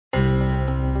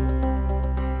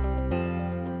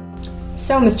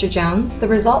So, Mr. Jones, the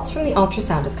results from the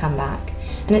ultrasound have come back,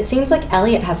 and it seems like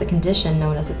Elliot has a condition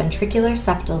known as a ventricular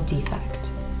septal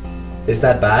defect. Is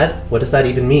that bad? What does that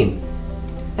even mean?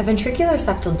 A ventricular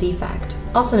septal defect,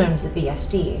 also known as a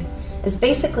VSD, is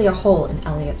basically a hole in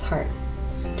Elliot's heart.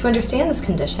 To understand this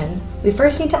condition, we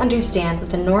first need to understand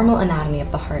what the normal anatomy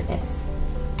of the heart is.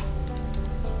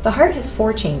 The heart has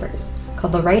 4 chambers,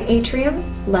 called the right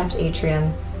atrium, left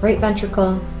atrium, right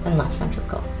ventricle, and left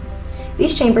ventricle.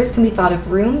 These chambers can be thought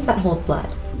of rooms that hold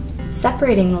blood.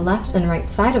 Separating the left and right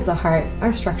side of the heart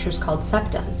are structures called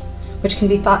septums, which can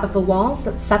be thought of the walls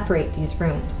that separate these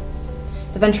rooms.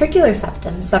 The ventricular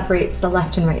septum separates the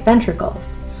left and right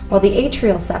ventricles, while the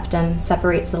atrial septum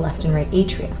separates the left and right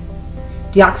atria.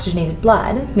 Deoxygenated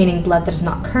blood, meaning blood that is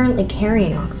not currently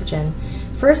carrying oxygen,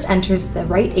 first enters the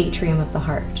right atrium of the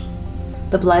heart.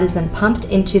 The blood is then pumped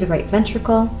into the right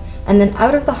ventricle, and then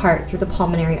out of the heart through the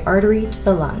pulmonary artery to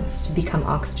the lungs to become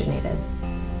oxygenated.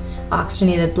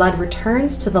 Oxygenated blood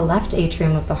returns to the left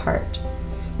atrium of the heart.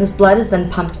 This blood is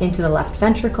then pumped into the left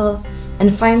ventricle,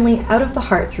 and finally out of the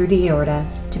heart through the aorta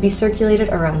to be circulated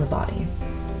around the body.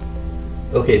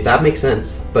 Okay, that makes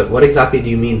sense, but what exactly do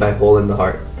you mean by hole in the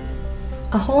heart?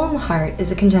 A hole in the heart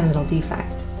is a congenital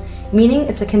defect, meaning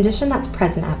it's a condition that's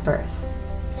present at birth.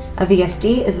 A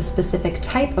VSD is a specific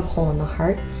type of hole in the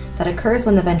heart that occurs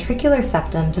when the ventricular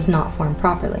septum does not form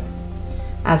properly.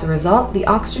 As a result, the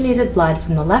oxygenated blood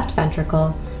from the left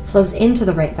ventricle flows into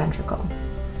the right ventricle.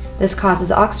 This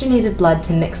causes oxygenated blood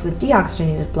to mix with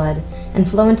deoxygenated blood and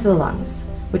flow into the lungs,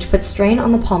 which puts strain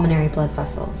on the pulmonary blood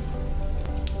vessels.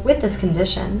 With this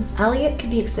condition, Elliot could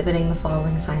be exhibiting the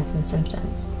following signs and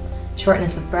symptoms: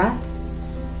 shortness of breath,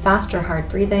 fast or hard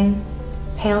breathing,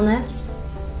 paleness,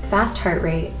 fast heart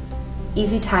rate,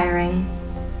 easy tiring,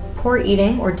 poor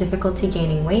eating or difficulty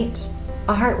gaining weight,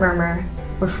 a heart murmur,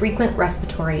 or frequent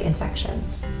respiratory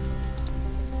infections.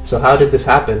 So how did this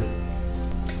happen?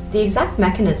 The exact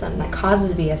mechanism that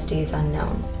causes VSD is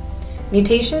unknown.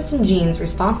 Mutations in genes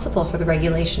responsible for the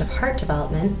regulation of heart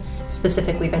development,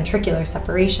 specifically ventricular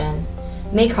separation,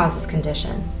 may cause this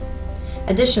condition.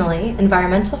 Additionally,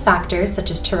 environmental factors such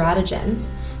as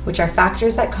teratogens, which are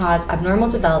factors that cause abnormal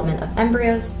development of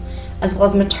embryos, as well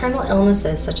as maternal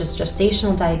illnesses such as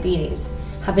gestational diabetes,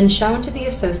 have been shown to be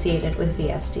associated with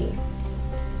VSD.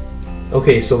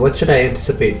 Okay, so what should I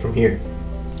anticipate from here?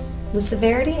 The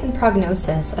severity and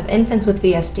prognosis of infants with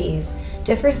VSDs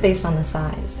differs based on the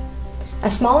size. A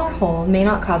smaller hole may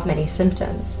not cause many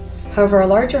symptoms. However, a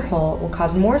larger hole will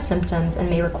cause more symptoms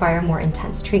and may require more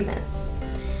intense treatments.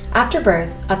 After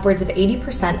birth, upwards of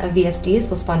 80% of VSDs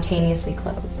will spontaneously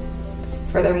close.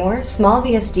 Furthermore, small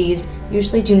VSDs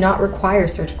usually do not require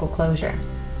surgical closure.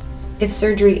 If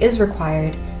surgery is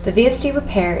required, the VSD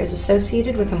repair is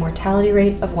associated with a mortality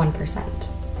rate of 1%.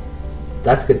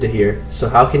 That's good to hear. So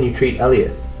how can you treat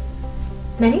Elliot?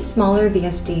 Many smaller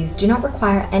VSDs do not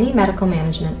require any medical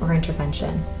management or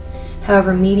intervention.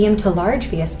 However, medium to large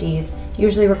VSDs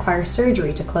usually require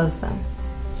surgery to close them.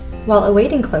 While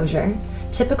awaiting closure,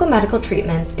 typical medical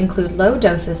treatments include low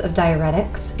doses of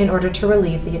diuretics in order to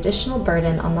relieve the additional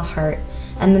burden on the heart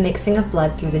and the mixing of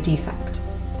blood through the defect.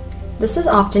 This is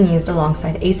often used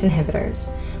alongside ACE inhibitors,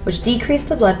 which decrease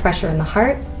the blood pressure in the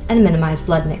heart and minimize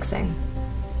blood mixing.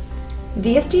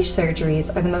 VSD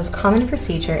surgeries are the most common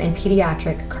procedure in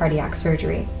pediatric cardiac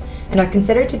surgery and are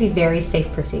considered to be very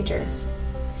safe procedures.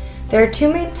 There are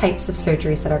 2 main types of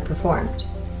surgeries that are performed.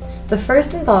 The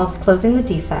first involves closing the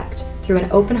defect through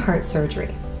an open heart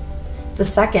surgery. The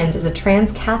second is a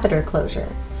transcatheter closure,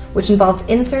 which involves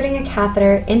inserting a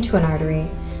catheter into an artery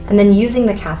and then using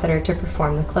the catheter to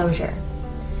perform the closure.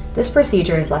 This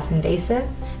procedure is less invasive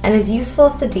and is useful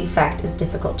if the defect is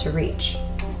difficult to reach.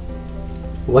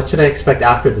 What should I expect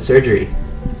after the surgery?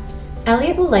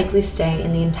 Elliot will likely stay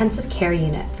in the intensive care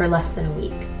unit for less than a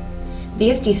week.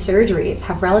 VSD surgeries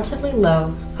have relatively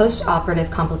low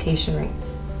post-operative complication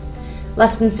rates.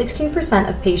 Less than 16%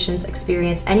 of patients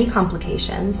experience any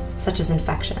complications, such as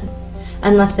infection,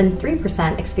 and less than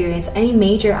 3% experience any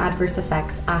major adverse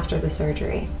effects after the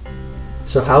surgery.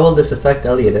 So how will this affect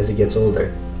Elliot as he gets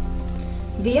older?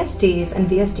 VSDs and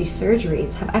VSD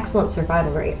surgeries have excellent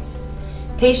survival rates.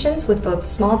 Patients with both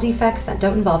small defects that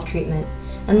don't involve treatment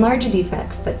and larger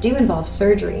defects that do involve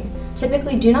surgery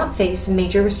typically do not face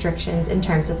major restrictions in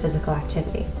terms of physical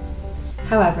activity.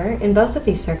 However, in both of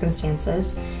these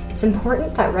circumstances, it's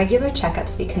important that regular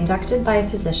checkups be conducted by a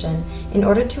physician in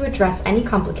order to address any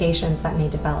complications that may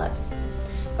develop.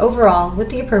 Overall, with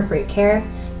the appropriate care,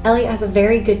 Elliot has a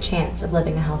very good chance of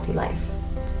living a healthy life.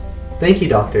 Thank you,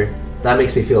 doctor. That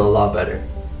makes me feel a lot better.